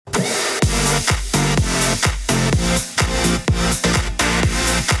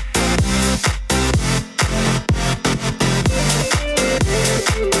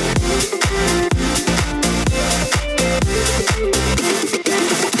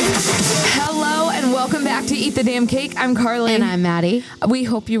to Eat the Damn Cake. I'm Carly. And I'm Maddie. We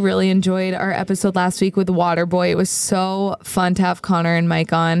hope you really enjoyed our episode last week with Waterboy. It was so fun to have Connor and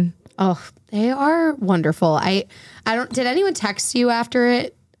Mike on. Oh, they are wonderful. I don't. Did anyone text you after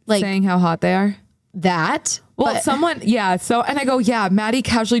it? Like saying how hot they are? That? Well, someone, yeah. So, and I go, yeah, Maddie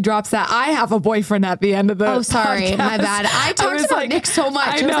casually drops that. I have a boyfriend at the end of the sorry. podcast. My bad. I talked about Nick so much.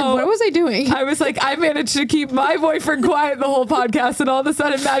 I was like, what was I doing? I was like, I managed to keep my boyfriend quiet the whole podcast. And all of a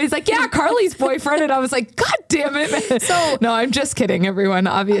sudden, Maddie's like, yeah, Carly's boyfriend. And I was like, God damn it. So, no, I'm just kidding, everyone,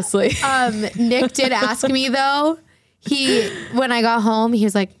 obviously. Nick did ask me, though. When I got home, he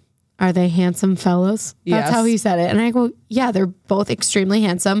was like, are they handsome fellows? That's how he said it. And I go, yeah, they're both extremely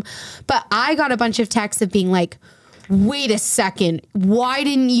handsome. But I got a bunch of texts of being like, wait a second. Why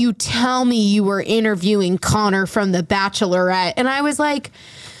didn't you tell me you were interviewing Connor from The Bachelorette? And I was like,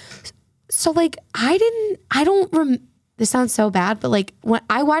 this sounds so bad, but like when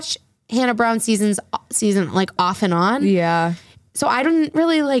I watched Hannah Brown's season like off and on. Yeah. So I didn't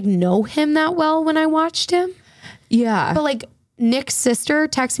really like know him that well when I watched him. Yeah. But like, Nick's sister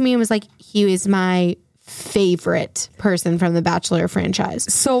texted me and was like, he is my favorite person from the Bachelor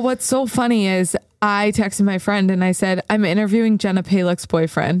franchise. So what's so funny is I texted my friend and I said, I'm interviewing Jenna Palik's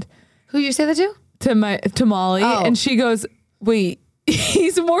boyfriend. Who you say that to? To Molly. Oh. And she goes, wait,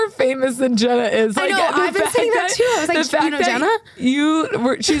 he's more famous than Jenna is. I know. I've been saying that too. I was like, you know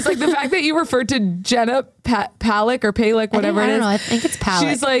Jenna? She's like, the fact that you referred to Jenna Palik or Palik, whatever I don't it is. know. I think it's Palik.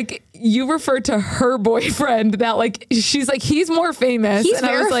 She's like, you referred to her boyfriend that like, she's like, he's more famous. He's and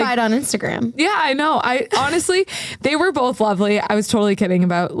verified on Instagram. Yeah, I know. I honestly, they were both lovely. I was totally kidding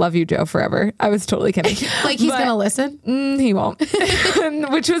about Love You, Joe, forever. I was totally kidding. Like he's going to listen? He won't.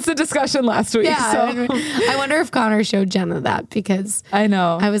 Which was the discussion last week. Yeah. So. I wonder if Connor showed Jenna that because I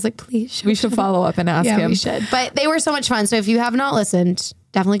know. I was like, please. We should follow up and ask him. Yeah, we should. But they were so much fun. So if you have not listened,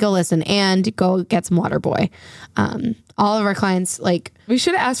 definitely go listen and go get some Waterboy. All of our clients, like, we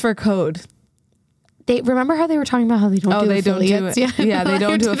should ask for a code. They remember how they were talking about how they don't do affiliates? Yeah, they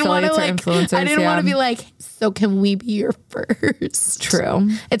don't do affiliates or influencers. I didn't want to be like, so can we be your first? True.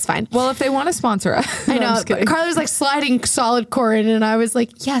 It's fine. Well, if they want to sponsor us. I know. But Carly was like sliding solid core in and I was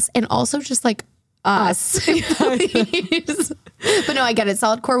like, yes. And also just like us. Please. But no, I get it.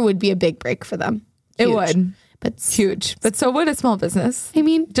 Solid core would be a big break for them. Huge. It would. But huge. But so would a small business. I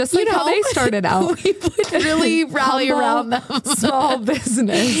mean, just like how they started out. We would really rally around them. Small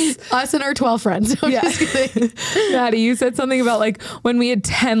business. Us and our 12 friends. Yeah. Maddie, you said something about like when we had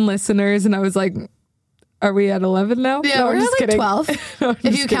 10 listeners and I was like, are we at 11 now? Yeah, no, we're just at like kidding. 12. No,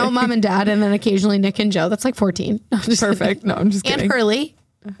 if you count mom and dad and then occasionally Nick and Joe, that's like 14. No, perfect. No, I'm just kidding. And Hurley.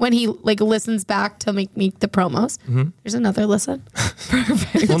 When he like listens back to make me the promos, there's another listen.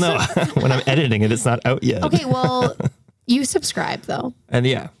 Perfect. Well, no, when I'm editing it, it's not out yet. Okay, well, you subscribe though. And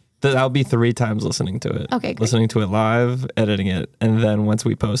yeah, I'll be 3 times listening to it. Okay, great. Listening to it live, editing it, and then once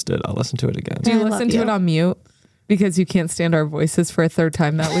we post it, I'll listen to it again. Do you listen to it on mute? Because you can't stand our voices for a 3rd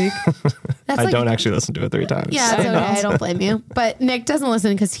time that week. I don't actually listen to it 3 times. Yeah, it's okay. I don't blame you. But Nick doesn't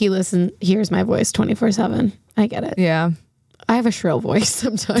listen because he hears my voice 24/7. I get it. Yeah. I have a shrill voice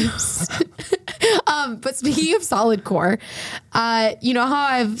sometimes. But speaking of solid core, you know how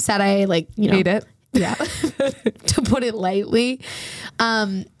I've said I hate it. Yeah. To put it lightly.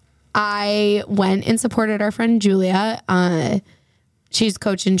 I went and supported our friend Julia. She's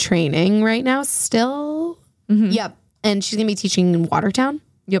coach in training right now still. Mm-hmm. Yep. And she's going to be teaching in Watertown.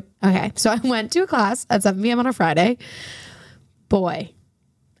 Yep. Okay. So I went to a class at 7 p.m. on a Friday. Boy,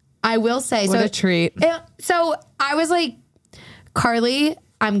 I will say. What a treat. So I was like, Carly,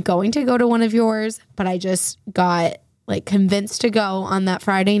 I'm going to go to one of yours, but I just got like convinced to go on that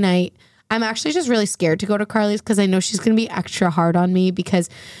Friday night. I'm actually just really scared to go to Carly's because I know she's going to be extra hard on me because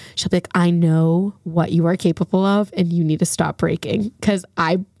she'll be like, I know what you are capable of and you need to stop breaking because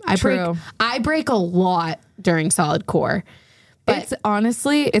I break a lot during solid core. But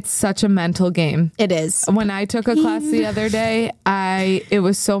it's such a mental game. It is. When I took a class the other day, it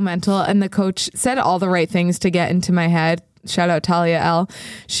was so mental and the coach said all the right things to get into my head. Shout out Talia L.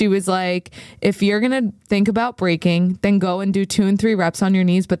 She was like, if you're going to think about breaking, then go and do 2 and 3 reps on your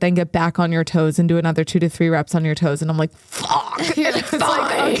knees, but then get back on your toes and do another 2 to 3 reps on your toes. And I'm like, fuck. You're like,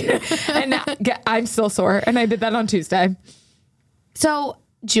 fine. Okay. And now, I'm still sore. And I did that on Tuesday. So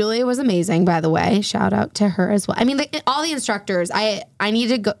Julia was amazing, by the way. Shout out to her as well. I mean, all the instructors, I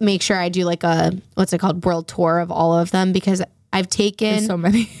need to make sure I do like a, what's it called? World tour of all of them because I've taken There's so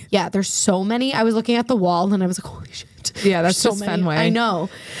many. Yeah, there's so many. I was looking at the wall and I was like, holy shit. Yeah, that's so just many. Fenway. I know.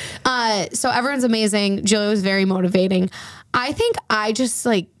 So everyone's amazing. Julia was very motivating. I think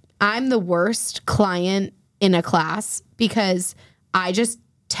I'm the worst client in a class because I just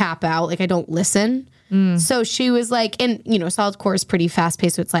tap out. Like I don't listen. So she was like, and solid core is pretty fast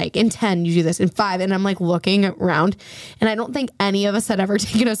paced. So it's like in 10, you do this, in 5. And I'm like looking around, and I don't think any of us had ever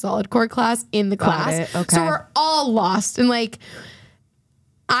taken a solid core class in the class. Okay. So we're all lost. And like,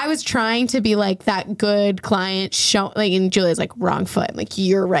 I was trying to be like that good client and Julia's like, wrong foot. I'm like,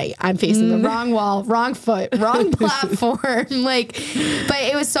 you're right. I'm facing the wrong wall, wrong foot, wrong platform. Like, but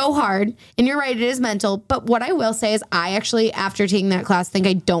it was so hard. And you're right, it is mental. But what I will say is I actually, after taking that class, think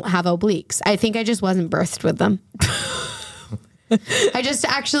I don't have obliques. I think I just wasn't birthed with them. I just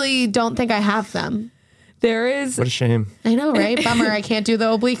actually don't think I have them. There is. What a shame. I know, right? Bummer. I can't do the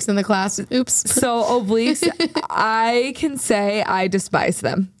obliques in the class. Oops. So obliques, I can say I despise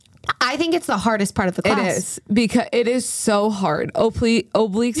them. I think it's the hardest part of the class. It is, because it is so hard.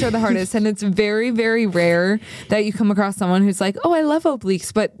 Obliques are the hardest, and it's very, very rare that you come across someone who's like, oh, I love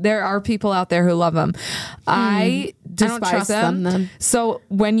obliques, but there are people out there who love them. I despise don't trust them then. So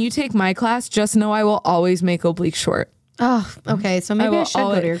when you take my class, just know I will always make obliques short. Oh, okay. So maybe I should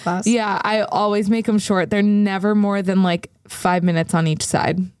go to your class. Yeah, I always make them short. They're never more than like 5 minutes on each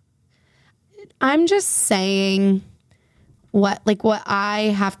side. I'm just saying what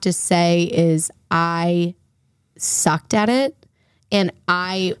I have to say is I sucked at it,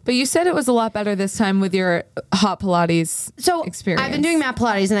 But you said it was a lot better this time with your hot Pilates experience. I've been doing mat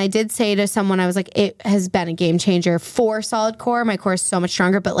Pilates, and I did say to someone, I was like, it has been a game changer for solid core. My core is so much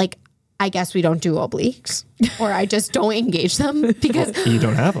stronger, but like, I guess we don't do obliques, or I just don't engage them because You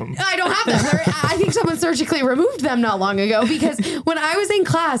don't have them. I don't have them. I think someone surgically removed them not long ago, because when I was in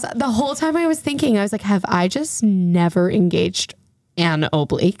class, the whole time I was thinking, I was like, have I just never engaged an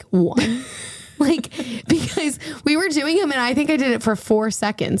oblique? One. Like, because we were doing them, and I think I did it for 4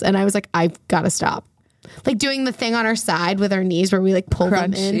 seconds, and I was like, I've got to stop. Like doing the thing on our side with our knees where we like pull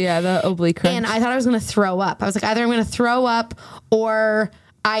crunch, them in. Yeah, the oblique crunch. And I thought I was going to throw up. I was like, either I'm going to throw up, or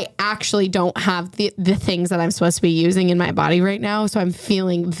I actually don't have the things that I'm supposed to be using in my body right now. So I'm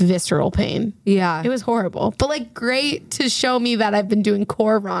feeling visceral pain. Yeah. It was horrible, but like great to show me that I've been doing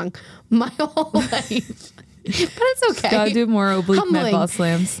core wrong my whole life. But it's okay. Gotta do more oblique Humbling. med ball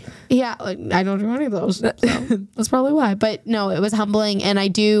slams. Yeah, like, I don't do any of those. So that's probably why. But no, it was humbling. And I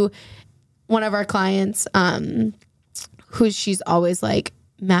do, one of our clients, she's always like,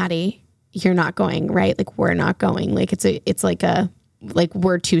 Maddie, you're not going, right? Like, we're not going. Like, it's like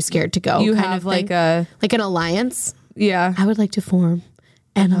we're too scared to go. You kind have of like thing. Like an alliance. Yeah. I would like to form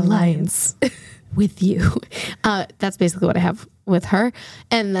an alliance with you. That's basically what I have with her.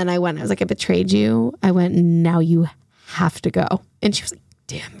 And then I was like, I betrayed you. I went, now you have to go. And she was like,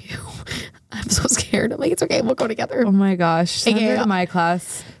 damn you. I'm so scared. I'm like, it's okay. We'll go together. Oh my gosh. Send Okay, her to my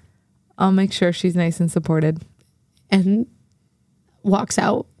class. I'll make sure she's nice and supported. And walks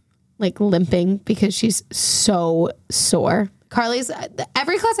out like limping because she's so sore. Carly's,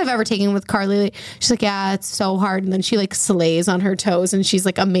 every class I've ever taken with Carly, she's like, yeah, it's so hard. And then she like slays on her toes, and she's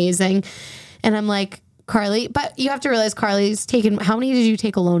like amazing. And I'm like, Carly, but you have to realize Carly's taken, how many did you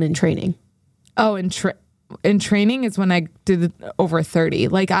take alone in training? Oh, in training is when I did over 30.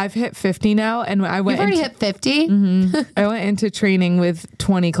 Like I've hit 50 now, and I went. You've already hit 50? Mm-hmm. I went into training with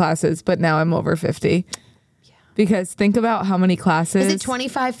 20 classes, but now I'm over 50. Yeah. Because think about how many classes. Is it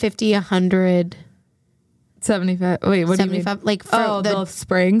 25, 50, 100? 75. Wait, what 75, do you mean? Like for the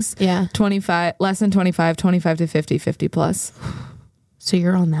springs. Yeah. 25, less than 25, 25 to 50, 50 plus. So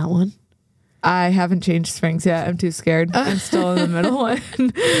you're on that one? I haven't changed springs yet. I'm too scared. I'm still in the middle one.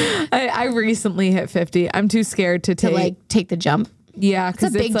 I recently hit 50. I'm too scared to take the jump. Yeah. It's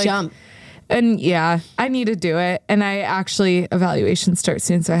a big jump. And yeah, I need to do it. And evaluation starts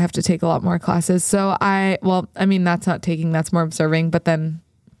soon. So I have to take a lot more classes. So that's not taking, that's more observing, but then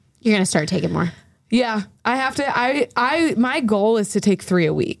you're going to start taking more. Yeah, I have to. My goal is to take 3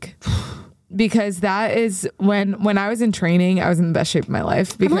 a week, because that is when I was in training, I was in the best shape of my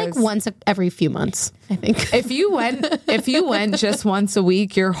life. Because I'm like once every few months, I think. If you went just once a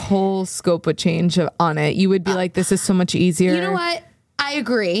week, your whole scope would change on it. You would be like, this is so much easier. You know what? I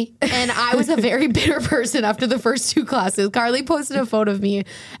agree. And I was a very bitter person after the first 2 classes. Carly posted a photo of me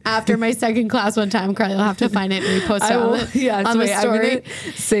after my second class one time. Carly will have to find it and repost it on the story. I'm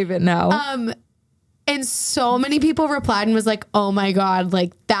gonna save it now. And so many people replied and was like, oh my God,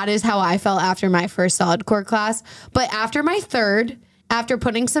 like that is how I felt after my first solid core class. But after my third, after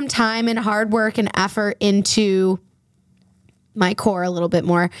putting some time and hard work and effort into my core a little bit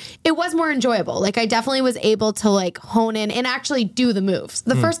more, it was more enjoyable. Like I definitely was able to like hone in and actually do the moves.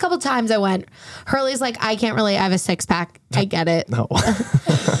 The first couple times I went, Hurley's like, I can't really, I have a 6-pack. I get it. No.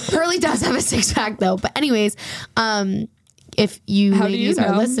 Hurley does have a 6-pack though. But anyways, if you How do ladies you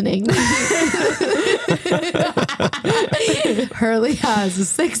are know? listening. Hurley has a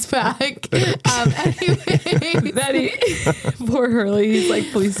 6-pack. Anyway, Maddie, poor Hurley. He's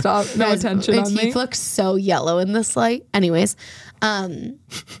like, please stop. No guys, attention my on me. teeth look so yellow in this light. Anyways,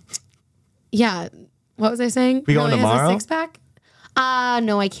 yeah. What was I saying? We going Hurley tomorrow? has a 6-pack?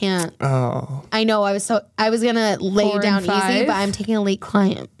 No, I can't. Oh. I know. I was gonna lay 4 and down easy, 5? but I'm taking a late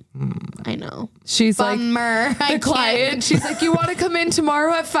client. I know. She's like, Bummer. the client. She's like, you want to come in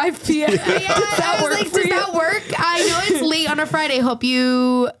tomorrow at 5 p.m.? Yeah, I was like, does that work? I know it's late on a Friday. Hope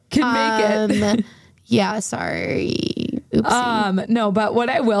you Can make it. Yeah, sorry. Oopsie. No, but what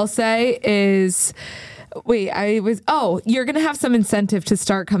I will say is, you're going to have some incentive to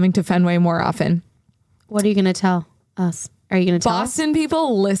start coming to Fenway more often. What are you gonna tell us? Are you gonna tell us? Boston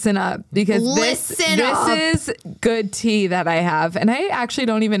people, listen up, because Listen up. this is good tea that I have. And I actually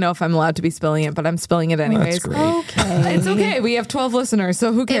don't even know if I'm allowed to be spilling it, but I'm spilling it anyways. That's great. Okay. It's okay. We have 12 listeners,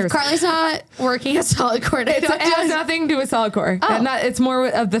 so who cares? If Carly's not working at Solid Core, It has nothing to do with Solid Core. It's more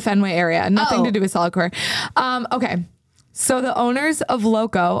of the Fenway area. Nothing to do with Solid Core. Okay. So the owners of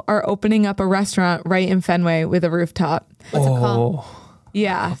Loco are opening up a restaurant right in Fenway with a rooftop. What's it called?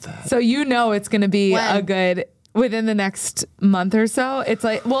 Yeah. So it's going to be When? a good within the next month or so. It's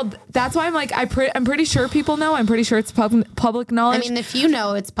like, well, that's why I'm like, I'm pretty sure people know. I'm pretty sure it's public I knowledge. mean, if you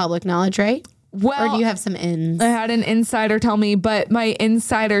know, it's public knowledge, right? Well, Or do you have some ins? I had an insider tell me, but my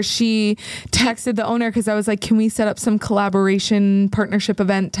insider, she texted the owner because I was like, can we set up some collaboration partnership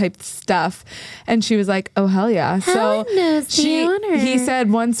event type stuff? And she was like, oh, hell yeah. Helen knows the owner. He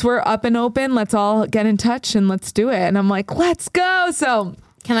said, once we're up and open, let's all get in touch and let's do it. And I'm like, let's go. So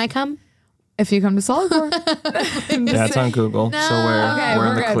Can I come? if you come to Solid Core. Yeah, it's on Google, so we're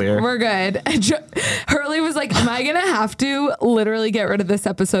in the good. clear. We're good. Hurley was like, am I going to have to literally get rid of this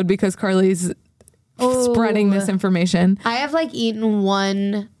episode because Carly's spreading this information? I have like eaten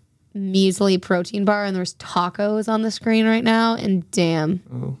one measly protein bar and there's tacos on the screen right now. And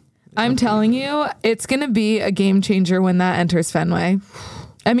damn. I'm telling you, it's going to be a game changer when that enters Fenway.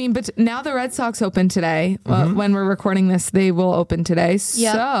 I mean, but now the Red Sox open today. When we're recording this, they will open today.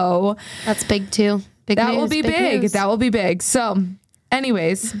 Yep. So That's big too. Big that news, will be big. news. That will be big. So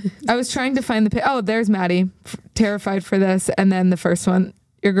anyways, I was trying to find there's Maddie, terrified for this. And then the first one,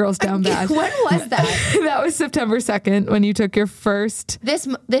 your girl's down bad. When was that? That was September 2nd when you took your first.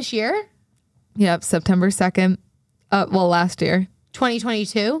 This year? Yep, September 2nd. Last year.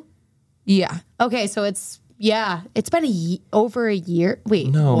 2022? Yeah. Okay, so it's been over a year. Wait.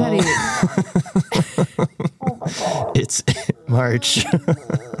 No. Maddie. It's March.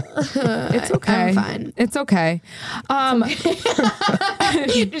 It's okay. I'm fine. It's okay.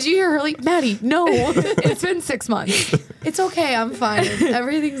 Did you hear Hurley? Maddie, no. It's been 6 months. It's okay. I'm fine.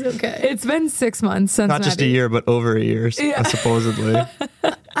 Everything's okay. It's been 6 months since Not just a Maddie. year, but over a year, supposedly.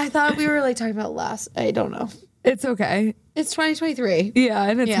 I thought we were like talking about I don't know. It's okay. It's 2023. Yeah,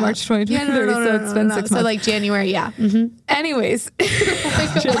 and it's March 2023, so it's been 6 months. So like January, yeah. Mm-hmm. Anyways,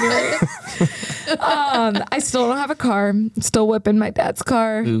 I still don't have a car. I'm still whipping my dad's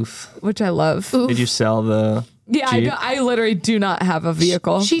car, Oof. which I love. Did you sell the Yeah, Jeep? I literally do not have a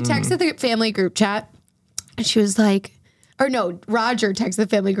vehicle. She texted the family group chat and she was like, Roger texted the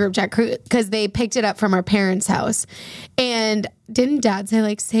family group chat because they picked it up from our parents' house. And didn't dad say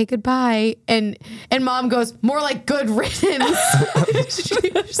like, say goodbye? And mom goes, more like good riddance. She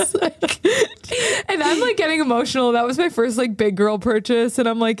was like, And I'm like getting emotional. That was my first like big girl purchase, and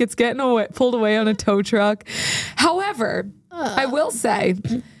I'm like, it's getting pulled away on a tow truck. However, I will say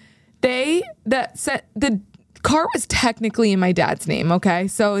the car was technically in my dad's name. Okay,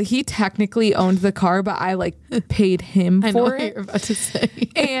 so he technically owned the car, but I like paid him I know for what it. you're about to say.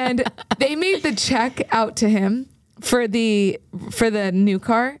 And they made the check out to him for the new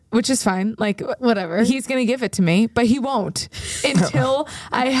car, which is fine. Like Whatever. he's gonna give it to me, but he won't until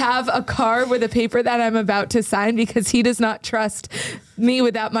I have a car with a paper that I'm about to sign, because he does not trust me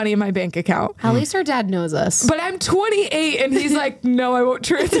with that money in my bank account. At least our dad knows us. But I'm 28 and he's like, no, I won't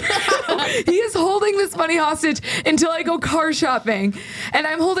transfer. He is holding this money hostage until I go car shopping, and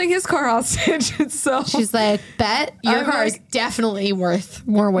I'm holding his car hostage. So She's like, bet your I'm car is like, definitely worth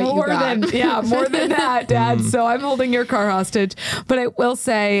more what you got. more than that, Dad. So I'm holding your car hostage. But I will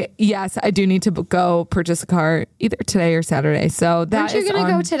say, yes, I do need to go purchase a car either today or Saturday. So that Aren't you is going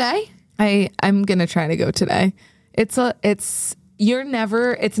to on- go today? I'm gonna try to go today. It's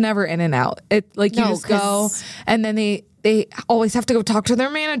never in and out. It like you No, just go, 'cause- and then they always have to go talk to their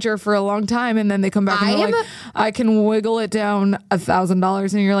manager for a long time, and then they come back and they're like, I can wiggle it down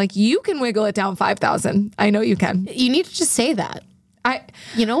 $1,000, and you're like, you can wiggle it down 5,000. I know you can. You need to just say that. I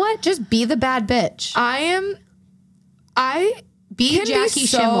You know what? Just be the bad bitch. am. I Be can Jackie be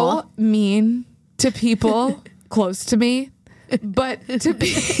so Schimmel. mean to people close to me, but to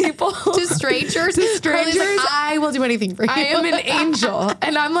people, To strangers, to Carly's like, strangers, I will do anything for you. I am an angel.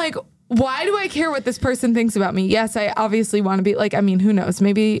 And I'm like, why do I care what this person thinks about me? Yes, I obviously want to be like, I mean, who knows?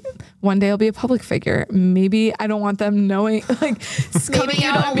 Maybe one day I'll be a public figure. Maybe I don't want them knowing, like, coming you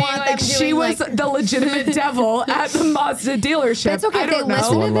out don't and being want like, them she doing, was like- the legitimate devil at the Mazda dealership. That's okay. I If they don't know.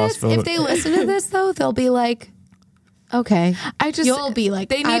 listen to One this, lost if vote. they listen to this though, they'll be like, okay. You'll be like,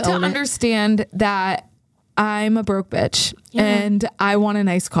 they I need to own it. understand that I'm a broke bitch and I want a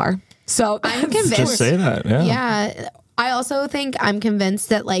nice car. So I'm that's- convinced. Just say that. Yeah. Yeah. I also think I'm convinced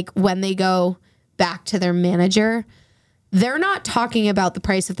that like when they go back to their manager, they're not talking about the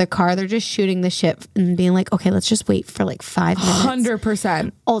price of the car. They're just shooting the shit and being like, okay, let's just wait for like 5 minutes.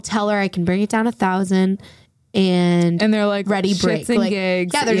 100%. I'll tell her I can bring it down 1,000 and And they're like, ready shits break. and Like,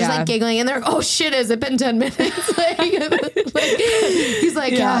 gigs. yeah, they're just like giggling and they're like, oh shit, has it been 10 minutes? like, he's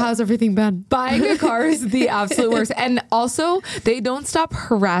like, yeah, how's everything been? Buying a car is the absolute worst. And also, they don't stop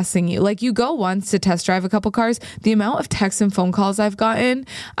harassing you. Like, you go once to test drive a couple cars. The amount of texts and phone calls I've gotten,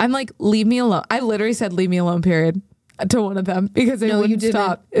 I'm like, leave me alone. I literally said, leave me alone, period, to one of them because they No, you wouldn't didn't.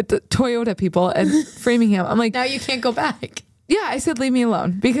 stop. The Toyota people and Framingham. I'm like, Now you can't go back. yeah, I said, leave me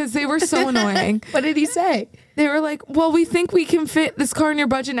alone because they were so annoying. What did he say? They were like, well, we think we can fit this car in your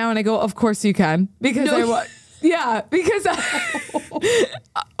budget now. And I go, of course you can. Because yeah, because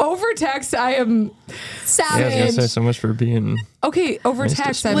over text, I am Yeah, I was gonna Savage. say so much for being. okay. Over Nice to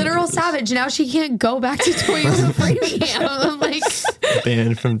text, see. I'm Literal savage. Now she can't go back to Toyota Framingham. I'm like,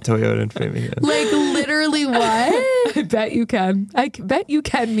 Banned from Toyota and Framingham. like literally what? I bet you can. Bet you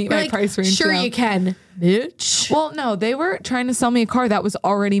can meet my Like, price range. sure now. you can, bitch. Well, no, they were trying to sell me a car that was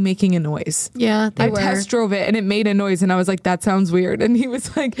already making a noise. Yeah, they I were. test drove it and it made a noise and I was like, that sounds weird. And he was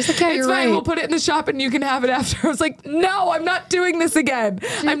like, like, yeah, it's you're fine. right. We'll put it in the shop and you can have it after. I was like, no, I'm not doing this again.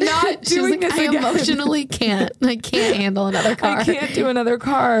 I'm not She's doing like, this I again. emotionally can't. I can't handle another car. I can't do another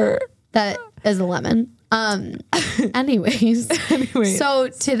car. That is a lemon. Anyways. So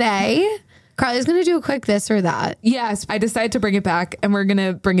today, Carly's gonna do a quick this or that. Yes, I decided to bring it back and we're going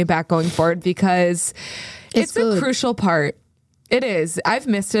to bring it back going forward because it's a food. crucial part. It is. I've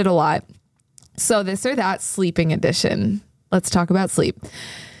missed it a lot. So this or that sleeping edition. Let's talk about sleep.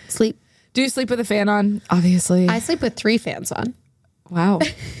 Sleep. Do you sleep with a fan on? Obviously. I sleep with 3 fans on. Wow.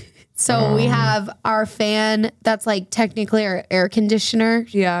 So we have our fan that's like technically our air conditioner,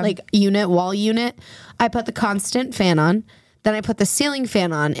 Yeah. like wall unit. I put the constant fan on, then I put the ceiling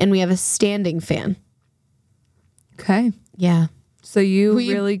fan on, and we have a standing fan. Okay. Yeah, So you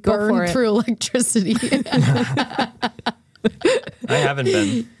we really go burn for it. through electricity. I haven't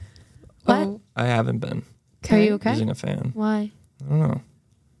been. What? I haven't been Are you okay? using a fan. Why? I don't know.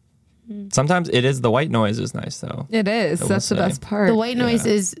 Sometimes it is the white noise is nice though. It is. I will That's the say. best part. The white noise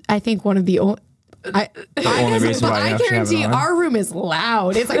is, I think, one of the only. The only reason why I I actually have it guarantee on. our room is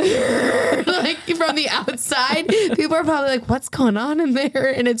loud. It's like, like from the outside. People are probably like, "What's going on in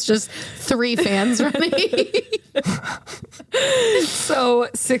there?" And it's just 3 fans running. So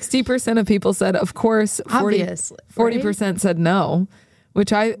 60% of people said, of course. 40, Obviously, 40% said no,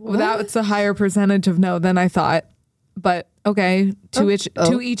 which that's a higher percentage of no than I thought. But okay, to each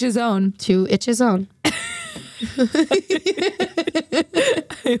his own. To each his own.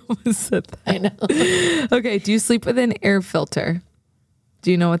 I almost said that. I know. Okay, do you sleep with an air filter? Do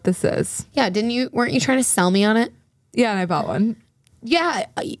you know what this is? Yeah, weren't you trying to sell me on it? Yeah, and I bought one. Yeah.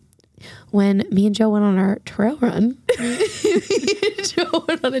 When me and Joe went on our trail run, Joe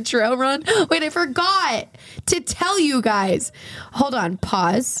went on a trail run. Wait, I forgot to tell you guys. Hold on,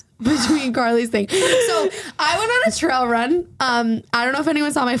 pause between Carly's thing. So I went on a trail run. I don't know if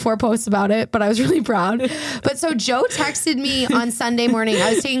anyone saw my 4 posts about it, but I was really proud. But so Joe texted me on Sunday morning.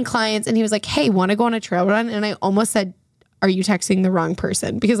 I was taking clients and he was like, "Hey, want to go on a trail run?" And I almost said, "Are you texting the wrong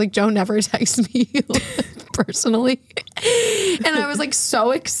person?" Because like Joe never texts me personally. And I was like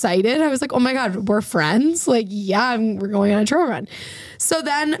so excited. I was like, "Oh my God, we're friends." Like, yeah, we're going on a trail run. So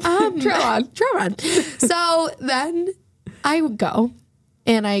then, trail run. So then I would go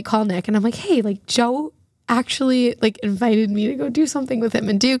and I call Nick and I'm like, "Hey, like Joe actually like invited me to go do something with him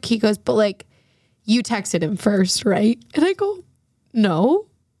and Duke." He goes, "But like you texted him first, right?" And I go, "No."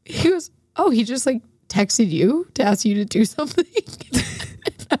 He goes, "Oh, he just like texted you to ask you to do something."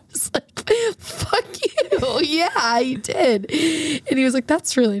 And I was like, "Fuck you." Yeah, he did. And he was like,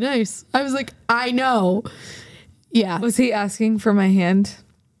 "That's really nice." I was like, "I know." Yeah. Was he asking for my hand?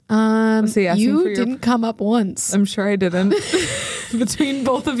 Was he asking You for your- didn't come up once. I'm sure I didn't. Between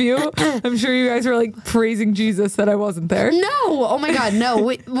both of you, I'm sure you guys were like praising Jesus that I wasn't there. No. Oh my God. No.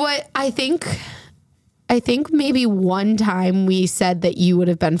 What I think I think maybe one time we said that you would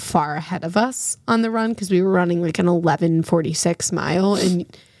have been far ahead of us on the run because we were running like an 11:46 mile. And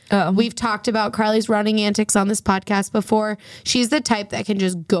we've talked about Carly's running antics on this podcast before. She's the type that can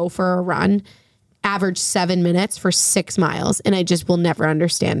just go for a run, average 7 minutes for 6 miles. And I just will never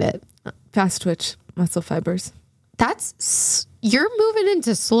understand it. Fast twitch muscle fibers. You're moving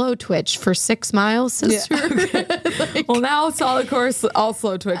into slow twitch for 6 miles, sister. Yeah. Well, now solid course, all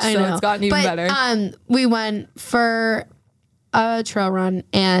slow twitch, so it's gotten even better. We went for a trail run,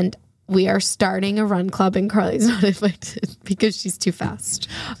 and we are starting a run club, and Carly's not invited because she's too fast.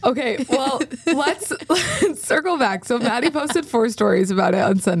 Okay, well, let's circle back. So Maddie posted 4 stories about it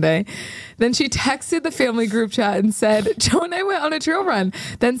on Sunday. Then she texted the family group chat and said, Joe and I went on a trail run.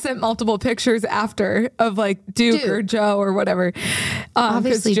 Then sent multiple pictures after of like Duke or Joe or whatever.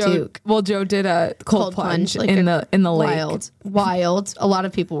 Obviously Joe, Duke. Well, Joe did a cold plunge like in the lake. Wild. A lot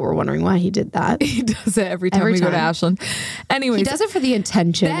of people were wondering why he did that. He does it every time we go to Ashland. Anyways, he does it for the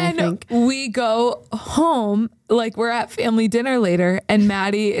intention, then I think. We go home, like we're at family dinner later, and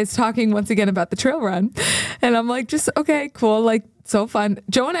Maddie is talking once again about the trail run. And I'm like, just okay, cool, like so fun.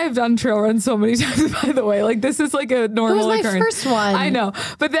 Joe and I have done trail runs so many times, by the way. Like this is like a normal occurrence. It was my first one. I know.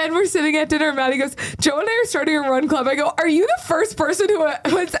 But then we're sitting at dinner and Maddie goes, Joe and I are starting a run club. I go, are you the first person who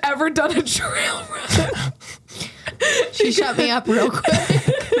has ever done a trail run? She shut me up real quick.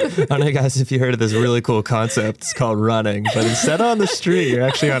 I don't know, guys, if you heard of this really cool concept. It's called running, but instead of on the street, you're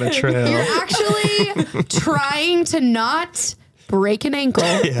actually on a trail. You're actually trying to not break an ankle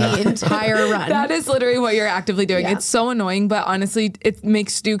the entire run. That is literally what you're actively doing. Yeah. It's so annoying, but honestly, it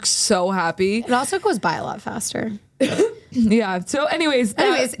makes Duke so happy. It also goes by a lot faster. Yeah. So anyways,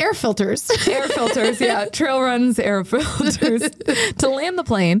 air filters. Air filters, yeah. Trail runs, air filters to land the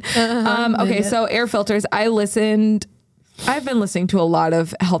plane. Okay, so air filters. I've been listening to a lot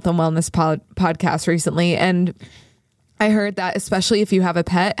of health and wellness podcasts recently, and I heard that especially if you have a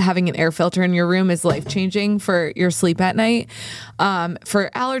pet, having an air filter in your room is life-changing for your sleep at night, for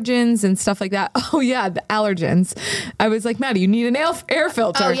allergens and stuff like that. Oh, yeah, the allergens. I was like, Maddie, you need an air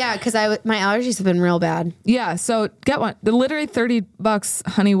filter. Oh, yeah, because my allergies have been real bad. Yeah, so get one. They're literally $30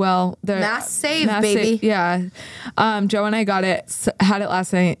 Honeywell. Mass save, baby. Yeah. Joe and I got it, had it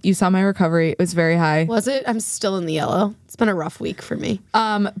last night. You saw my recovery. It was very high. Was it? I'm still in the yellow. It's been a rough week for me.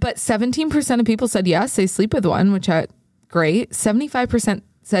 But 17% of people said yes, they sleep with one, which great. 75%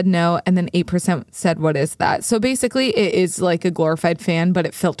 said no, and then 8% said, what is that? So basically it is like a glorified fan, but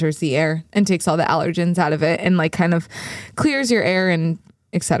it filters the air and takes all the allergens out of it and like kind of clears your air and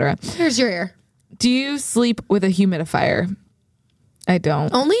etc. Here's your air. Do you sleep with a humidifier? I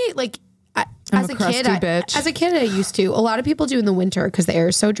don't. As a kid, I used to. A lot of people do in the winter because the air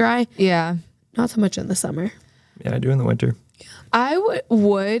is so dry. Yeah. Not so much in the summer. Yeah, I do in the winter. I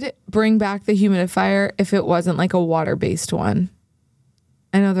would bring back the humidifier if it wasn't like a water-based one.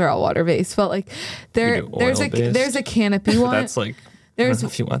 I know they're all water-based, but like there's a Canopy one. That's like, I don't know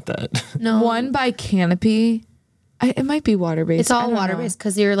if you want that. No. One by Canopy. It might be water-based. It's all water-based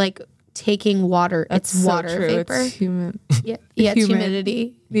because you're like taking water. That's it's so water true. vapor. It's humid. Yeah, it's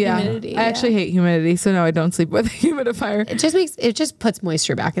humidity. Yeah. Humidity, I actually hate humidity, so no, I don't sleep with a humidifier. It just puts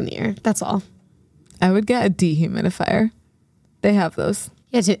moisture back in the air. That's all. I would get a dehumidifier. They have those.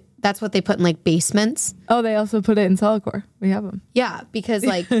 Yeah, that's what they put in like basements. Oh, they also put it in solid we have them. Yeah, because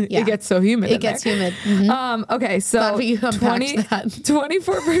like it gets so humid. It gets humid. Mm-hmm. Okay, so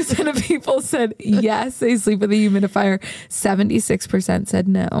 24% of people said yes, they sleep with a humidifier. 76% said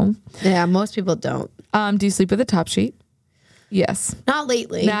no. Yeah, most people don't. Do you sleep with a top sheet? Yes. Not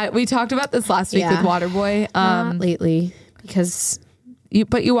lately. We talked about this last week with Waterboy. Not lately because you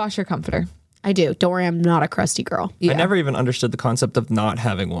wash your comforter. I do. Don't worry, I'm not a crusty girl. Yeah. I never even understood the concept of not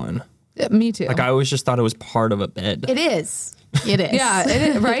having one. Me too. Like I always just thought it was part of a bed. It is. Yeah,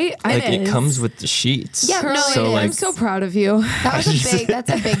 it is, right? Like it comes with the sheets. Yeah, no, so I'm so proud of you. That's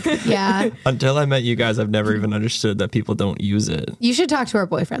a big, yeah. Until I met you guys, I've never even understood that people don't use it. You should talk to our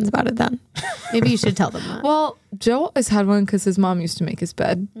boyfriends about it then. Maybe you should tell them that. Well, Joe always had one because his mom used to make his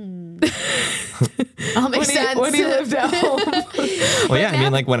bed. All makes sense. When he lived at home. Well, yeah, I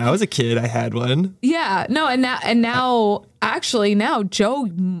mean, like when I was a kid, I had one. Yeah, no, and now Joe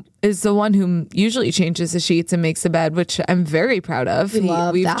is the one who usually changes the sheets and makes the bed, which I'm very proud of.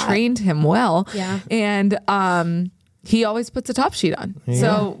 We've trained him well. Yeah. And he always puts a top sheet on. Yeah.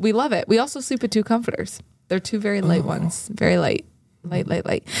 So we love it. We also sleep with 2 comforters. They're 2 very light ones. Very light.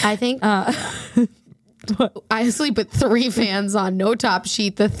 I think I sleep with 3 fans on, no top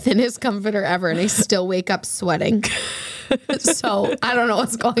sheet, the thinnest comforter ever, and I still wake up sweating. So I don't know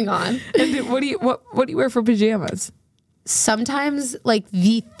what's going on. And what do you wear for pajamas? sometimes like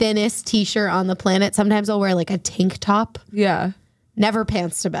the thinnest t-shirt on the planet. Sometimes I'll wear like a tank top. Yeah. Never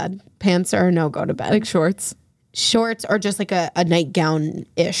pants to bed. Pants are no go to bed. Like shorts, or just like a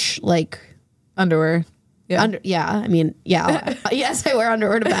nightgown-ish, like underwear. Yeah. I mean, yeah. Yes, I wear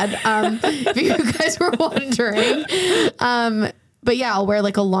underwear to bed. If you guys were wondering. But yeah, I'll wear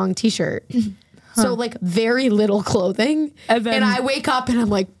like a long t-shirt. So like very little clothing. And I wake up and I'm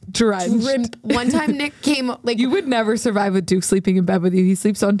like drenched. One time Nick came like, you would never survive with Duke sleeping in bed with you. He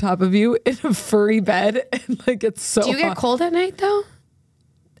sleeps on top of you in a furry bed, and like it's so. Do you get cold at night though?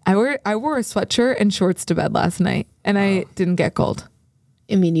 I wore a sweatshirt and shorts to bed last night, and I didn't get cold.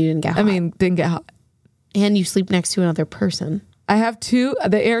 I mean, you didn't get hot. Didn't get hot. And you sleep next to another person. I have the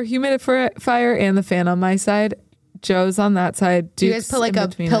air humidifier and the fan on my side. Joe's on that side. Do you guys put like a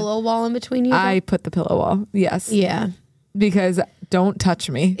pillow wall in between you? I put the pillow wall. Yes. Yeah. Because don't touch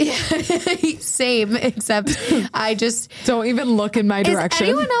me. Same, except I just don't even look in my direction. Is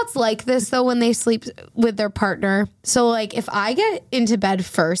anyone else like this though when they sleep with their partner? So like if I get into bed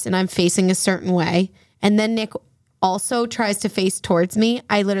first and I'm facing a certain way, and then Nick also tries to face towards me,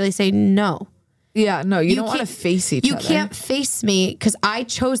 I literally say no. Yeah, no, you don't want to face each other. You can't face me because I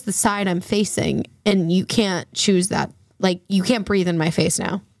chose the side I'm facing, and you can't choose that. Like, you can't breathe in my face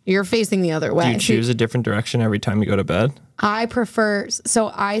now. You're facing the other way. Do you choose a different direction every time you go to bed? I prefer,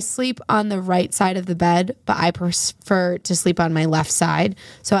 so I sleep on the right side of the bed, but I prefer to sleep on my left side.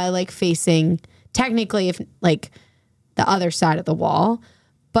 So I like facing, technically, if like the other side of the wall.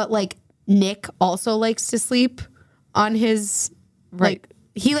 But like Nick also likes to sleep on his right.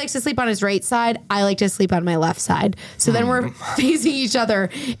 He likes to sleep on his right side. I like to sleep on my left side. So then we're facing each other,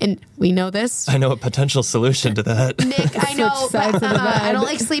 and we know this. I know a potential solution to that. Nick, I know. I don't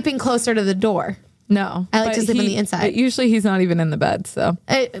like sleeping closer to the door. No. I like to sleep on the inside. Usually he's not even in the bed, so.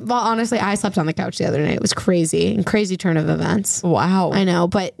 Well, honestly, I slept on the couch the other night. It was crazy. And crazy turn of events. Wow. I know,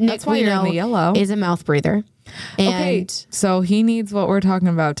 but Nick, we know, is a mouth breather. And okay, so he needs what we're talking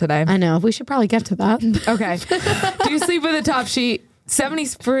about today. I know. We should probably get to that. Okay. Do you sleep with a top sheet?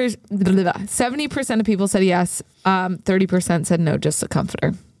 70% of people said yes. 30% said no, just a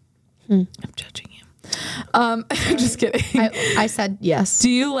comforter. I'm judging you. Just kidding. I said yes. Do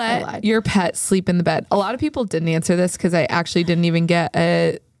you let your pet sleep in the bed? A lot of people didn't answer this because I actually didn't even get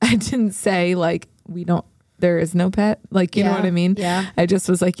I didn't say like there is no pet. Like, you know what I mean? Yeah. I just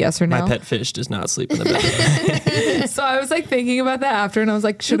was like, yes or no. My pet fish does not sleep in the bed. So I was like thinking about that after, and I was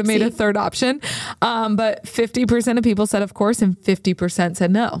like, should have made a third option. But 50% of people said of course, and 50% said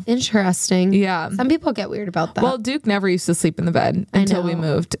no. Interesting. Yeah. Some people get weird about that. Well, Duke never used to sleep in the bed until we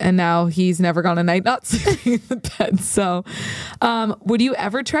moved, and now he's never gone a night not sleeping in the bed. So would you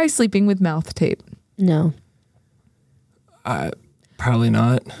ever try sleeping with mouth tape? No. Probably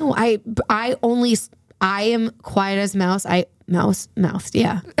not. No, I am quiet as mouse. Mouse.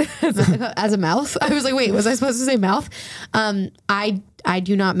 Yeah. As a mouth. I was like, wait, was I supposed to say mouth? I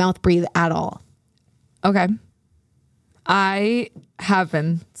do not mouth breathe at all. Okay. I have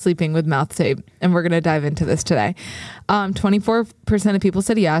been sleeping with mouth tape, and we're going to dive into this today. 24% of people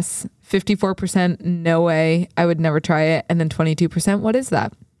said yes. 54% no way. I would never try it. And then 22%, what is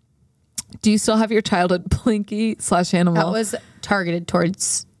that? Do you still have your childhood blankie/animal? That was targeted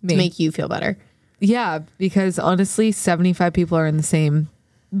towards to make you feel better. Yeah, because honestly, 75 people are in the same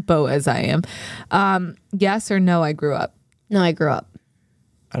boat as I am. Yes or no, I grew up? No, I grew up.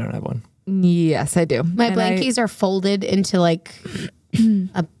 I don't have one. Yes, I do. My blankies are folded into like do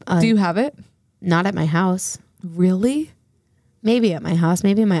you have it? Not at my house. Really? Maybe at my house.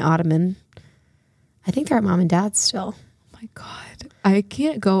 Maybe in my ottoman. I think they're at mom and dad's still. Oh my God. I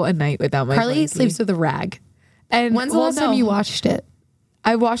can't go a night without my Carly blankie. sleeps with a rag. And when's the last time you washed it?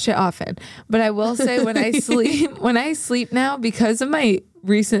 I wash it often, but I will say when I sleep now, because of my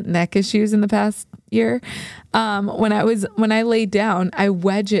recent neck issues in the past year, when I lay down, I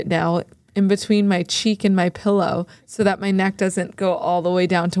wedge it now in between my cheek and my pillow so that my neck doesn't go all the way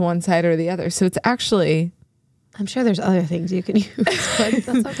down to one side or the other. So it's actually, I'm sure there's other things you can use, but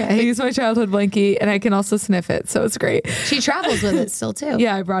that's okay. I use my childhood blankie, and I can also sniff it, so it's great. She travels with it still too.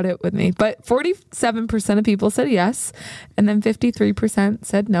 Yeah, I brought it with me. But 47% of people said yes, and then 53%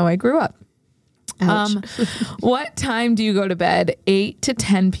 said no, I grew up. Ouch. What time do you go to bed? 8 to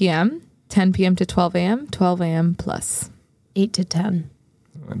 10 p.m., 10 p.m. to 12 a.m., 12 a.m. plus? 8 to 10.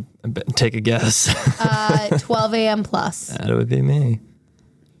 Take a guess. 12 a.m. plus. That would be me.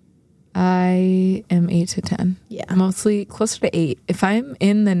 I am 8 to 10. Yeah. Mostly closer to 8. If I'm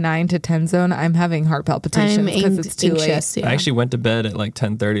in the 9 to 10 zone, I'm having heart palpitations because it's too anxious, late. yeah. I actually went to bed at like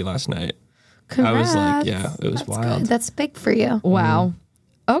 10:30 last night. Congrats. I was like, yeah, it was That's wild. good. That's big for you. Wow.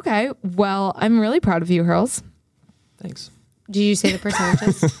 Okay. Well, I'm really proud of you, Hurls. Thanks. Did you say the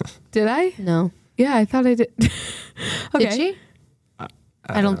percentages? Did I? No. Yeah, I thought I did. Okay. Did she?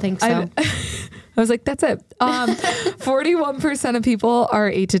 I don't think so. I was like, that's it. 41% of people are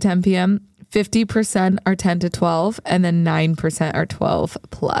 8 to 10 p.m. 50% are 10 to 12, and then 9% are 12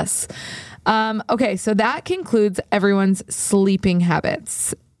 plus. Okay, so that concludes everyone's sleeping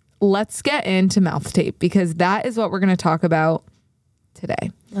habits. Let's get into mouth tape because that is what we're going to talk about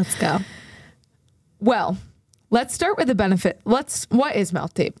today. Let's go. Well, let's start with the benefit. What is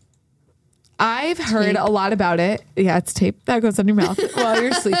mouth tape? I've heard a lot about it. Yeah, it's tape that goes on your mouth while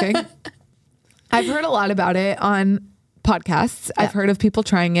you're sleeping. I've heard a lot about it on podcasts. I've heard of people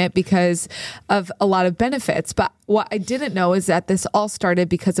trying it because of a lot of benefits. But what I didn't know is that this all started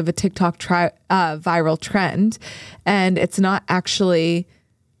because of a TikTok viral trend. And it's not actually,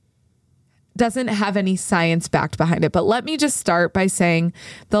 doesn't have any science backed behind it. But let me just start by saying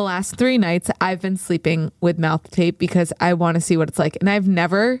the last 3 nights I've been sleeping with mouth tape because I want to see what it's like. And I've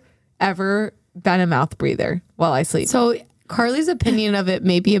never, ever been a mouth breather while I sleep. So Carly's opinion of it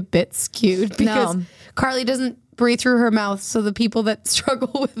may be a bit skewed because Carly doesn't breathe through her mouth. So the people that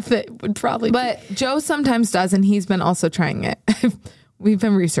struggle with it would probably. But Joe sometimes does, and he's been also trying it. We've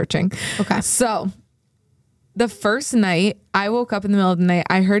been researching. Okay. So the first night I woke up in the middle of the night,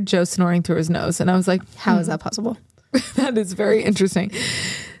 I heard Joe snoring through his nose, and I was like, how is that possible? That is very interesting.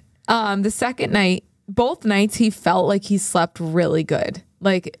 The second night, both nights, he felt like he slept really good.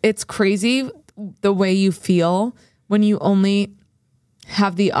 Like, it's crazy the way you feel when you only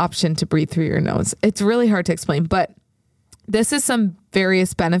have the option to breathe through your nose. It's really hard to explain, but this is some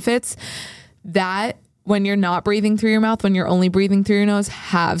various benefits that when you're not breathing through your mouth, when you're only breathing through your nose,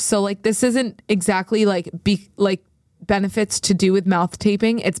 have. So like, this isn't exactly like benefits to do with mouth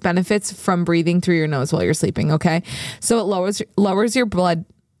taping. It's benefits from breathing through your nose while you're sleeping. Okay. So it lowers your blood.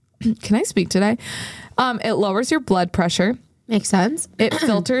 Can I speak today? It lowers your blood pressure. Makes sense. It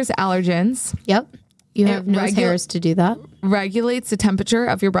filters allergens. Yep. You have nose hairs to do that. Regulates the temperature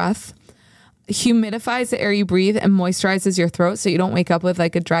of your breath. Humidifies the air you breathe and moisturizes your throat so you don't wake up with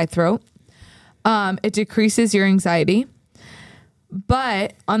like a dry throat. It decreases your anxiety.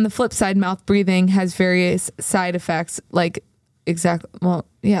 But on the flip side, mouth breathing has various side effects. Like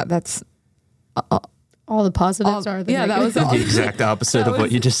that's all the positives are the that was the exact opposite of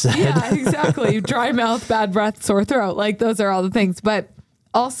what you just said. Yeah, exactly. Dry mouth, bad breath, sore throat. Like those are all the things. But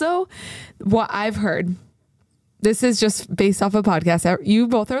also what I've heard, this is just based off a podcast. You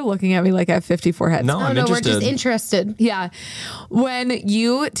both are looking at me like I have 54 heads. No, I'm interested. We're just interested. Yeah. When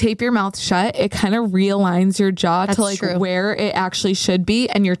you tape your mouth shut, it kind of realigns your jaw to like where it actually should be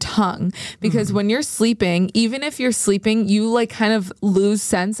and your tongue. Because when you're sleeping, even if you're sleeping, you like kind of lose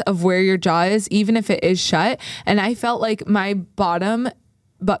sense of where your jaw is, even if it is shut. And I felt like the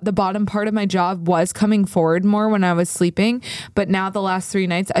bottom part of my jaw was coming forward more when I was sleeping. But now the last 3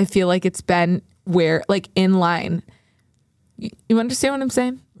 nights, I feel like it's been where like in line. You understand what I'm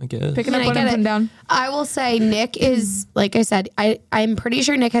saying? I guess. Picking up what I'm putting down. I will say Nick is, like I said, I'm pretty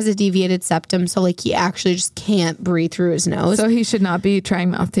sure Nick has a deviated septum. So like he actually just can't breathe through his nose. So he should not be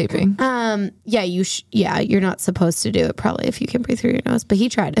trying mouth taping. You're not supposed to do it probably if you can breathe through your nose, but he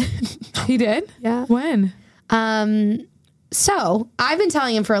tried it. He did? Yeah. When? So I've been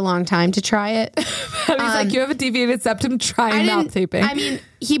telling him for a long time to try it. He's like, you have a deviated septum, try mouth taping. I mean,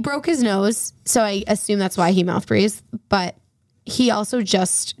 he broke his nose, so I assume that's why he mouth breathes, but he also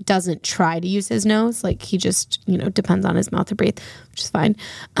just doesn't try to use his nose. Like he just, depends on his mouth to breathe, which is fine.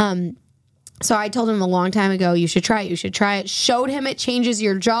 So I told him a long time ago, you should try it. Showed him it changes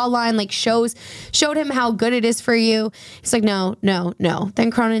your jawline, like showed him how good it is for you. He's like, no.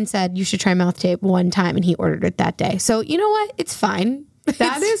 Then Cronin said, you should try mouth tape one time, and he ordered it that day. So you know what? It's fine.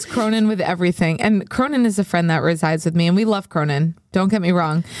 That is Cronin with everything. And Cronin is a friend that resides with me, and we love Cronin. Don't get me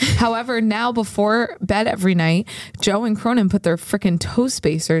wrong. However, now before bed every night, Joe and Cronin put their freaking toe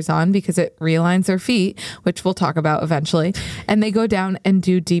spacers on because it realigns their feet, which we'll talk about eventually. And they go down and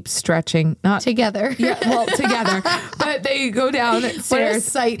do deep stretching. Not together. Yeah, well, together. But they go downstairs what a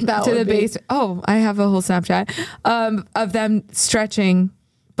sight that to the be. base. Oh, I have a whole Snapchat of them stretching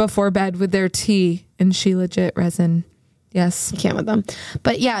before bed with their tea and She Legit resin. Yes. You can't with them.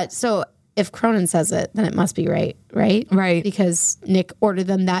 But yeah, so if Cronin says it, then it must be right? Right. Because Nick ordered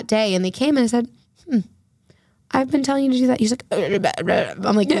them that day and they came and I said, I've been telling you to do that. He's like,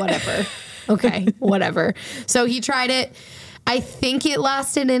 I'm like, whatever. Okay, whatever. So he tried it. I think it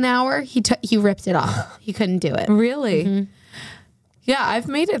lasted an hour. He ripped it off. He couldn't do it. Really? Mm-hmm. Yeah, I've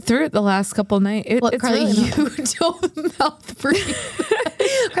made it through it the last couple of nights. It's Carly, really you don't mouth breathe.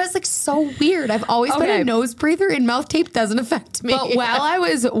 It's like so weird. I've always been a nose breather, and mouth tape doesn't affect me. But while I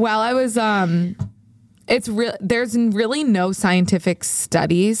was It's real. There's really no scientific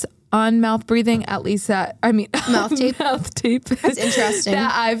studies on mouth breathing, at least Mouth tape. Mouth tape. That's interesting.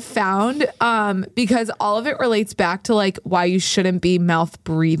 That I've found, because all of it relates back to like why you shouldn't be mouth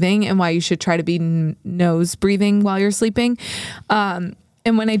breathing and why you should try to be nose breathing while you're sleeping. And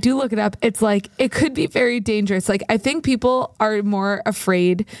when I do look it up, it's like it could be very dangerous. Like I think people are more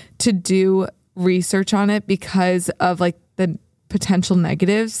afraid to do research on it because of like the potential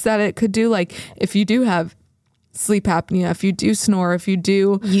negatives that it could do. Like if you do have sleep apnea, if you do snore, if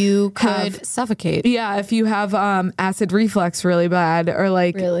you could suffocate. Yeah, if you have acid reflux really bad, or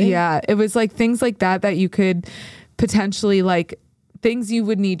like yeah, it was like things like that you could potentially like things you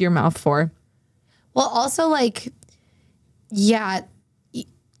would need your mouth for. Well, also like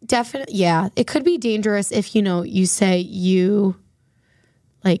definitely it could be dangerous if you say you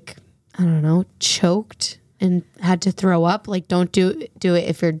like I don't know, choked and had to throw up. Like, don't do it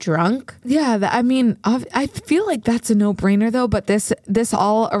if you're drunk. Yeah, I feel like that's a no-brainer though. But this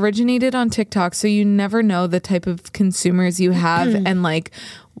all originated on TikTok, so you never know the type of consumers you have and like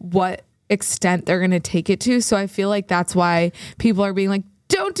what extent they're going to take it to. So I feel like that's why people are being like,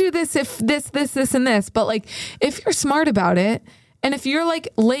 don't do this if this, and this. But like, if you're smart about it. And if you're like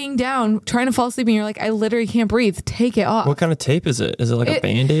laying down trying to fall asleep and you're like, I literally can't breathe, take it off. What kind of tape is it? Is it like a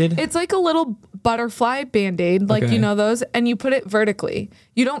Band-Aid? It's like a little butterfly Band-Aid, like you know those, and you put it vertically.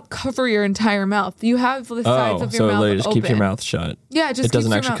 You don't cover your entire mouth. You have the sides of your mouth so it literally just open. keeps your mouth shut. Yeah, it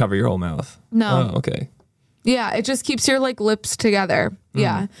doesn't actually cover your whole mouth. No. Oh, okay. Yeah, it just keeps your like lips together.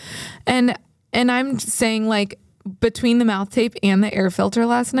 Yeah. And I'm saying like between the mouth tape and the air filter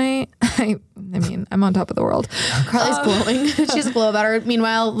last night, I mean, I'm on top of the world. Carly's glowing. She has a glow about her.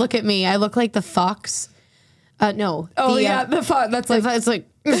 Meanwhile, look at me. I look like the fox. No. The fox. That's like, it's like,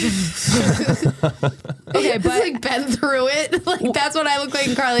 okay, but it's like been through it. Like that's what I look like.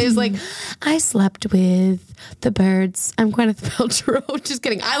 And Carly is like, I slept with the birds. I'm Gwyneth Paltrow. Just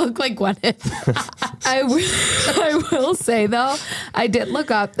kidding. I look like Gwyneth. I will say though, I did look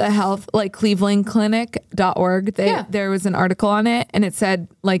up the health, like clevelandclinic.org. There was an article on it and it said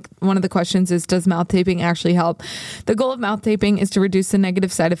like one of the questions is, does mouth taping actually help? The goal of mouth taping is to reduce the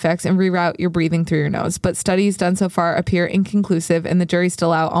negative side effects and reroute your breathing through your nose. But studies done so far appear inconclusive and the jury's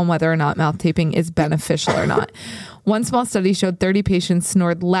still out on whether or not mouth taping is beneficial or not. One small study showed 30 patients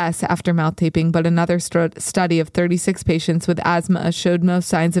snored less after mouth taping, but another study of 36 patients with asthma showed no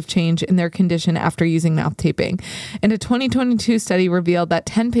signs of change in their condition after using mouth taping. And a 2022 study revealed that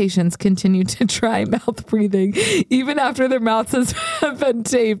 10 patients continued to try mouth breathing even after their mouths have been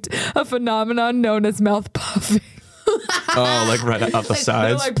taped, a phenomenon known as mouth puffing. Oh, like right up the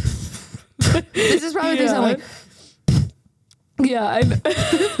sides? This is probably what they sound like. Yeah,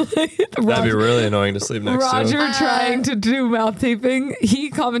 that'd be really annoying to sleep next to. Roger trying to do mouth taping.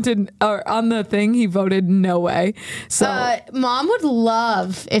 He commented on the thing. He voted no way. So Mom would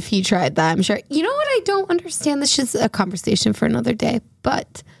love if he tried that. I'm sure. You know what? I don't understand. This is a conversation for another day.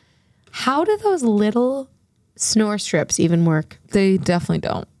 But how do those little snore strips even work? They definitely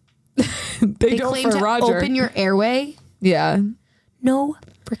don't. they don't claim for to Roger. Open your airway. Yeah. No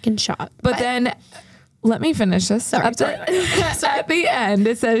freaking shot. But then. Let me finish this. Sorry. At the end,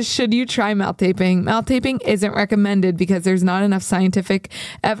 it says, should you try mouth taping? Mouth taping isn't recommended because there's not enough scientific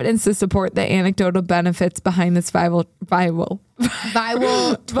evidence to support the anecdotal benefits behind this viral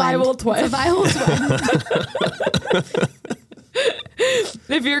twin.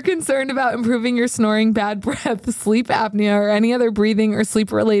 If you're concerned about improving your snoring, bad breath, sleep apnea, or any other breathing or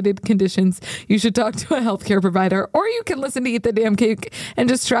sleep-related conditions, you should talk to a healthcare provider, or you can listen to Eat the Damn Cake and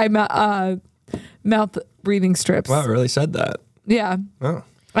just try mouth breathing strips. Wow, it really said that. Yeah. Oh.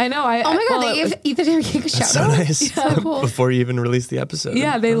 I know. Oh my God, they gave Eat the Damn Cake a shout so out. Nice. Yeah, cool. Before you even released the episode.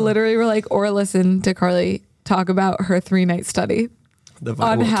 Yeah, they literally were like, or listen to Carly talk about her 3-night study. The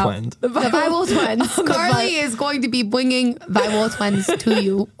viral twins. The viral twins. Carly is going to be bringing viral twins to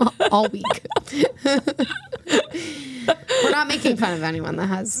you all week. We're not making fun of anyone that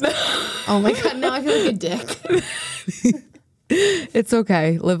has. Oh my God, now I feel like a dick. It's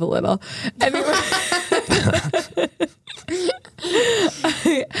okay. Live a little. Anyway.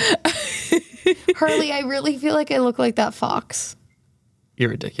 Hurley, I really feel like I look like that fox.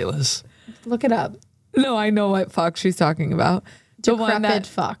 You're ridiculous. Look it up. No, I know what fox she's talking about. The one Decrepit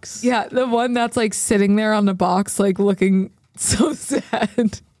fox. Yeah, the one that's like sitting there on the box, like looking so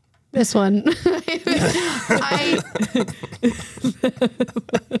sad. This one.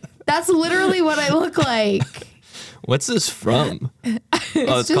 That's literally what I look like. What's this from?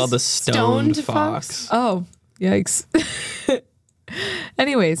 It's called the Stoned Fox. Oh, yikes.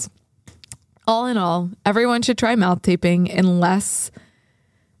 Anyways, all in all, everyone should try mouth taping unless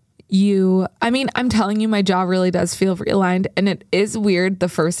I'm telling you, my jaw really does feel realigned, and it is weird. The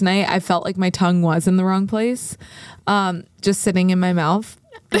first night I felt like my tongue was in the wrong place, just sitting in my mouth.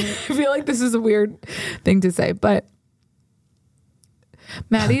 I feel like this is a weird thing to say, but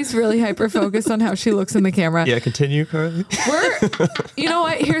Maddie's really hyper focused on how she looks in the camera. Yeah, continue, Carly. You know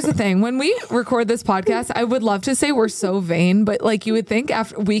what? Here's the thing. When we record this podcast, I would love to say we're so vain, but like you would think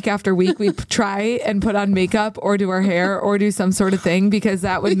after week, we try and put on makeup or do our hair or do some sort of thing, because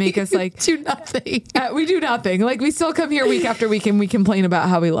that would make us like do nothing. We do nothing. Like we still come here week after week and we complain about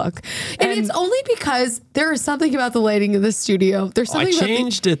how we look. And it's only because there is something about the lighting in the studio. There's something I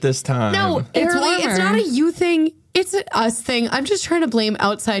changed it this time. No, It's Harley, it's warmer. not a you thing. It's an us thing. I'm just trying to blame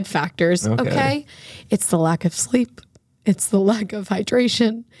outside factors. Okay. It's the lack of sleep. It's the lack of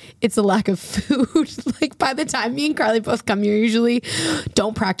hydration. It's the lack of food. Like by the time me and Carly both come here, usually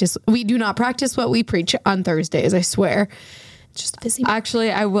we do not practice what we preach on Thursdays. I swear. It's just busy.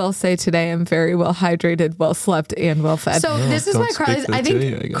 Actually, I will say today I'm very well hydrated, well slept, and well fed. So this is don't why Carly's, speak for I the two of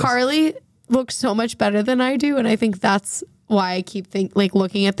think you, I guess. Carly looks so much better than I do. And I think that's why I keep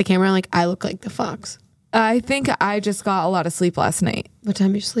looking at the camera, like I look like the fox. I think I just got a lot of sleep last night. What time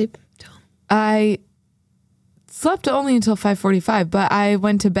do you sleep till? I slept only until 5:45, but I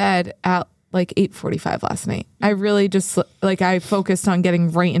went to bed at like 8:45 last night. I really just I focused on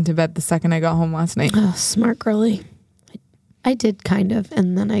getting right into bed the second I got home last night. Oh, smart girly. I did kind of,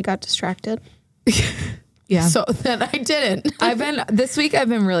 and then I got distracted. Yeah. So then I didn't. This week I've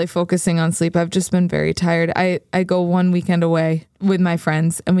been really focusing on sleep. I've just been very tired. I go one weekend away with my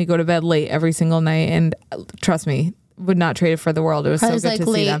friends and we go to bed late every single night, and trust me, would not trade it for the world. It was so good to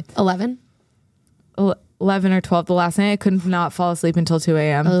see them. 11. 11 or 12 the last night. I could not fall asleep until 2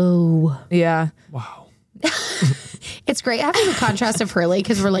 a.m. Oh. Yeah. Wow. It's great having the contrast of Hurley,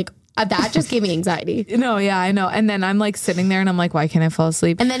 because we're like, that just gave me anxiety. No, yeah, I know. And then I'm like sitting there and I'm like, why can't I fall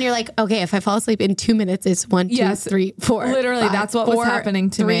asleep? And then you're like, okay, if I fall asleep in 2 minutes, it's 1, 2, Yes. 3, 4. Literally, that's what was happening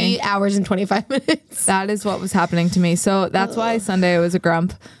to me. 3 hours and 25 minutes. That is what was happening to me. So that's why Sunday I was a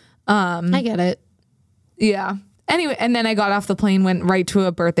grump. I get it. Yeah. Anyway, and then I got off the plane, went right to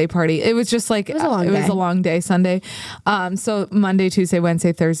a birthday party. It was just like, it was a long day Sunday. So Monday, Tuesday,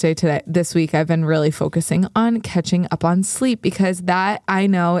 Wednesday, Thursday, this week, I've been really focusing on catching up on sleep, because that I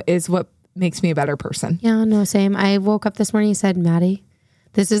know is what makes me a better person. Yeah, no, same. I woke up this morning and said, Maddie,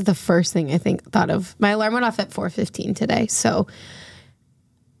 this is the first thing I thought of. My alarm went off at 4:15 today. So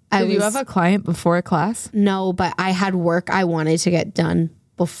Did you have a client before a class? No, but I had work I wanted to get done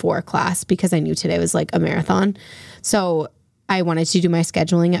before class, because I knew today was like a marathon. So I wanted to do my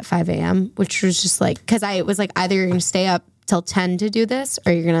scheduling at 5 a.m., which was just like, because I was like, either you're going to stay up till 10 to do this,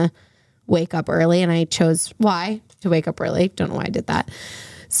 or you're going to wake up early. And I chose to wake up early. Don't know why I did that.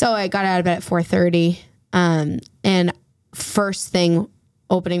 So I got out of bed at 4:30. And first thing,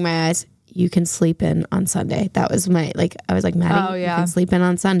 opening my eyes, you can sleep in on Sunday. That was I was like, Maddie, you can sleep in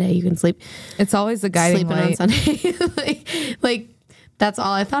on Sunday. You can sleep. It's always the guiding light. On Sunday. like that's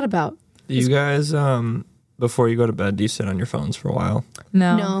all I thought about. Do you guys, before you go to bed, do you sit on your phones for a while?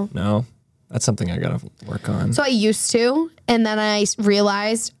 No. No? That's something I got to work on. So I used to, and then I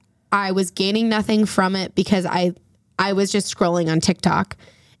realized I was gaining nothing from it, because I was just scrolling on TikTok.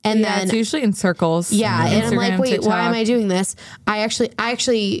 And then it's usually in circles. Yeah. And I'm like, wait, TikTok. why am I doing this? I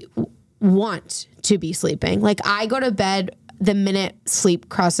actually want to be sleeping. Like I go to bed the minute sleep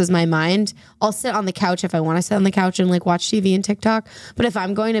crosses my mind. I'll sit on the couch if I want to sit on the couch and like watch TV and TikTok. But if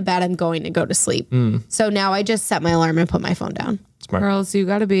I'm going to bed, I'm going to go to sleep. So now I just set my alarm and put my phone down. Smart. Girls, you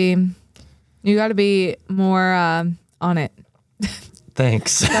got to be more on it.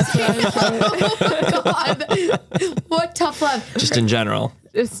 Thanks. Oh God. What tough love. Just in general.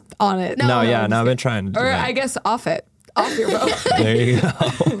 Just on it. No, I've been trying to do Or that. I guess off it. Off your phone. There you go.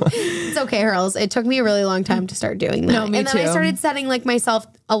 It's okay, Hurls. It took me a really long time to start doing that. No, me and then I too. started setting like myself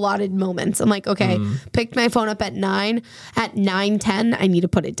allotted moments. I'm like, okay, picked my phone up at 9. At 9:10, I need to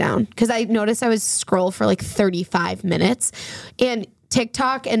put it down. Because I noticed I was scroll for like 35 minutes. And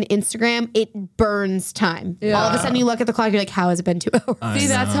TikTok and Instagram, it burns time. Yeah. All of a sudden you look at the clock, you're like, how has it been 2 hours? See,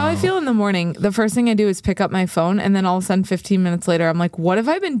 that's how I feel in the morning. The first thing I do is pick up my phone, and then all of a sudden 15 minutes later, I'm like, what have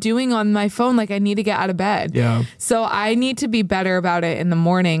I been doing on my phone? Like I need to get out of bed. Yeah. So I need to be better about it in the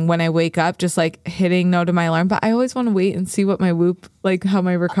morning when I wake up, just like hitting no to my alarm. But I always want to wait and see what my whoop, like how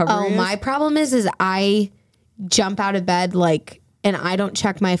my recovery is. My problem is I jump out of bed and I don't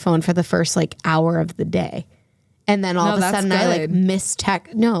check my phone for the first like hour of the day. And then all of a that's sudden I like good. miss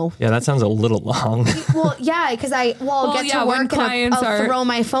tech. No. Yeah, that sounds a little long. Well, yeah, because I'll get to when work and clients I'll throw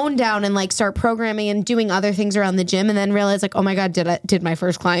my phone down and like start programming and doing other things around the gym, and then realize like, oh my God, did my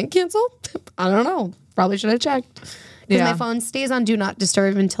first client cancel? I don't know. Probably should have checked. Because Yeah. my phone stays on do not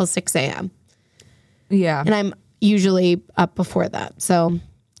disturb until 6 a.m. Yeah. And I'm usually up before that. So,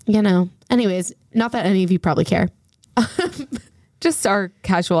 anyways, not that any of you probably care. Just our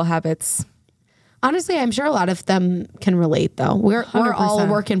casual habits. Honestly, I'm sure a lot of them can relate though. We're all a 100%.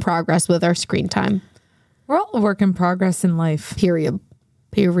 work in progress with our screen time. We're all a work in progress in life. Period.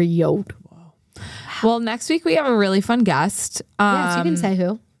 Well, next week we have a really fun guest. Yes, you can say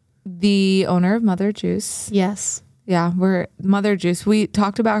who. The owner of Mother Juice. Yes. Yeah, we're Mother Juice. We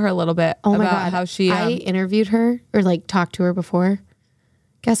talked about her a little bit. Oh my about God. how she. I interviewed her or talked to her before.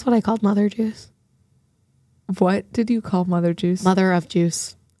 Guess what I called Mother Juice? What did you call Mother Juice? Mother of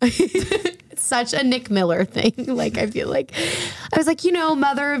Juice. It's such a Nick Miller thing. I feel like I was like,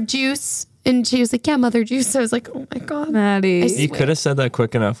 Mother of Juice. And she was like, yeah, Mother Juice. I was like, oh my God. Maddie. You could have said that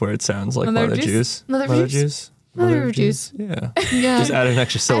quick enough where it sounds like Mother Mother Juice? Juice. Mother Juice? Juice. Mother of Juice. Yeah. Yeah. Just add an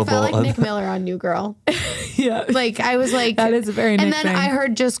extra I syllable. felt like on Nick Miller on New Girl. Yeah. I was like, That is a very Nick And then thing. I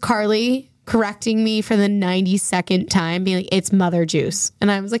heard just Carly correcting me for the 92nd time, being like, it's Mother Juice. And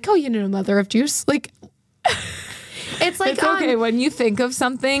I was like, oh, Mother of Juice. It's like, It's okay when you think of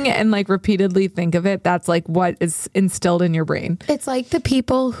something and repeatedly think of it. That's what is instilled in your brain. it's like the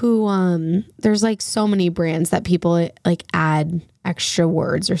people who, there's so many brands that people add extra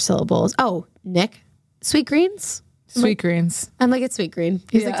words or syllables. Oh, Nick, Sweet Greens. Sweet greens. I'm like, it's Sweet Green.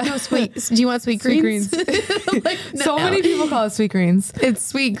 He's Yeah. like, no, sweet. Do you want sweet Sweet greens? greens. No. So many people call it sweet greens. It's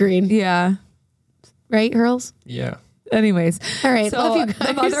Sweet Green, Yeah. right, Hurls? Yeah. Anyways. All right, So love you guys.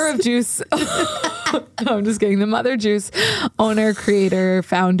 the Mother of Juice. No, I'm just kidding. The Mother Juice owner, creator,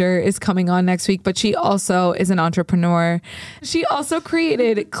 founder is coming on next week, but she also is an entrepreneur. She also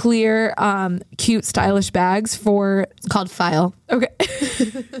created clear, cute, stylish bags for. It's called File. Okay.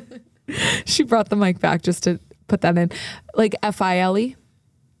 She brought the mic back just to put that in. FILE.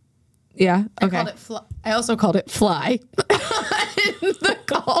 Yeah. Okay. I also called it Fly. In the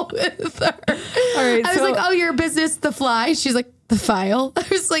call with her. All right. I was like, oh, your business, The Fly. She's like, The File. I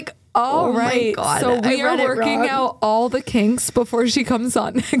was like, all right. my God. So we I are read it working wrong. out all the kinks before she comes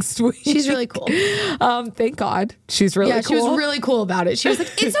on next week. She's really cool. Thank God. She's really Yeah, cool. she was really cool about it. She was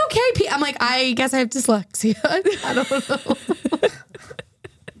like, it's okay, Pete. I'm like, I guess I have dyslexia. I don't know.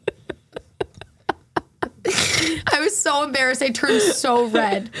 I was so embarrassed. I turned so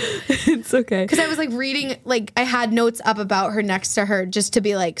red It's okay. because I was reading, I had notes up about her next to her just to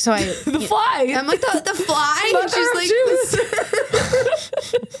be so I. The fly. I'm like, the fly? And she's Mother of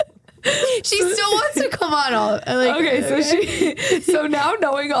she still wants to come on all. Okay, so now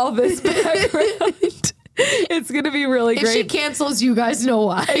knowing all this background, it's gonna be really If great. she cancels, you guys know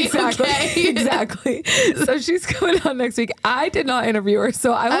why. Exactly. Okay? Exactly. So she's coming on next week. I did not interview her,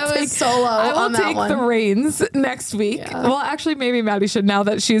 so I will I was take solo I will on that take one. the reins next week. Yeah. Well, actually, maybe Maddie should now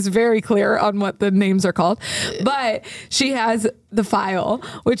that she's very clear on what the names are called. But she has the File,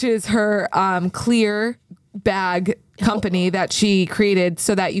 which is her clear bag company that she created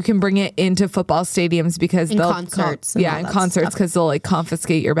so that you can bring it into football stadiums because In they'll concerts and all in that concerts stuff. because they'll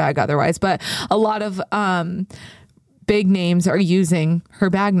confiscate your bag otherwise. But a lot of big names are using her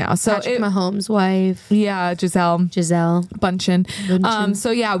bag now. So Patrick Mahomes' wife, yeah, Giselle Bundchen.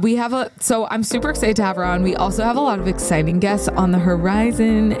 So yeah, we have so I'm super excited to have her on. We also have a lot of exciting guests on the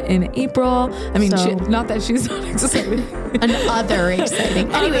horizon in April. I mean, So- not that she's not excited. another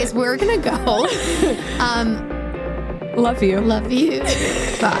exciting. Anyways, we're gonna go. Love you. Love you.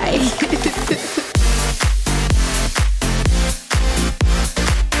 Bye.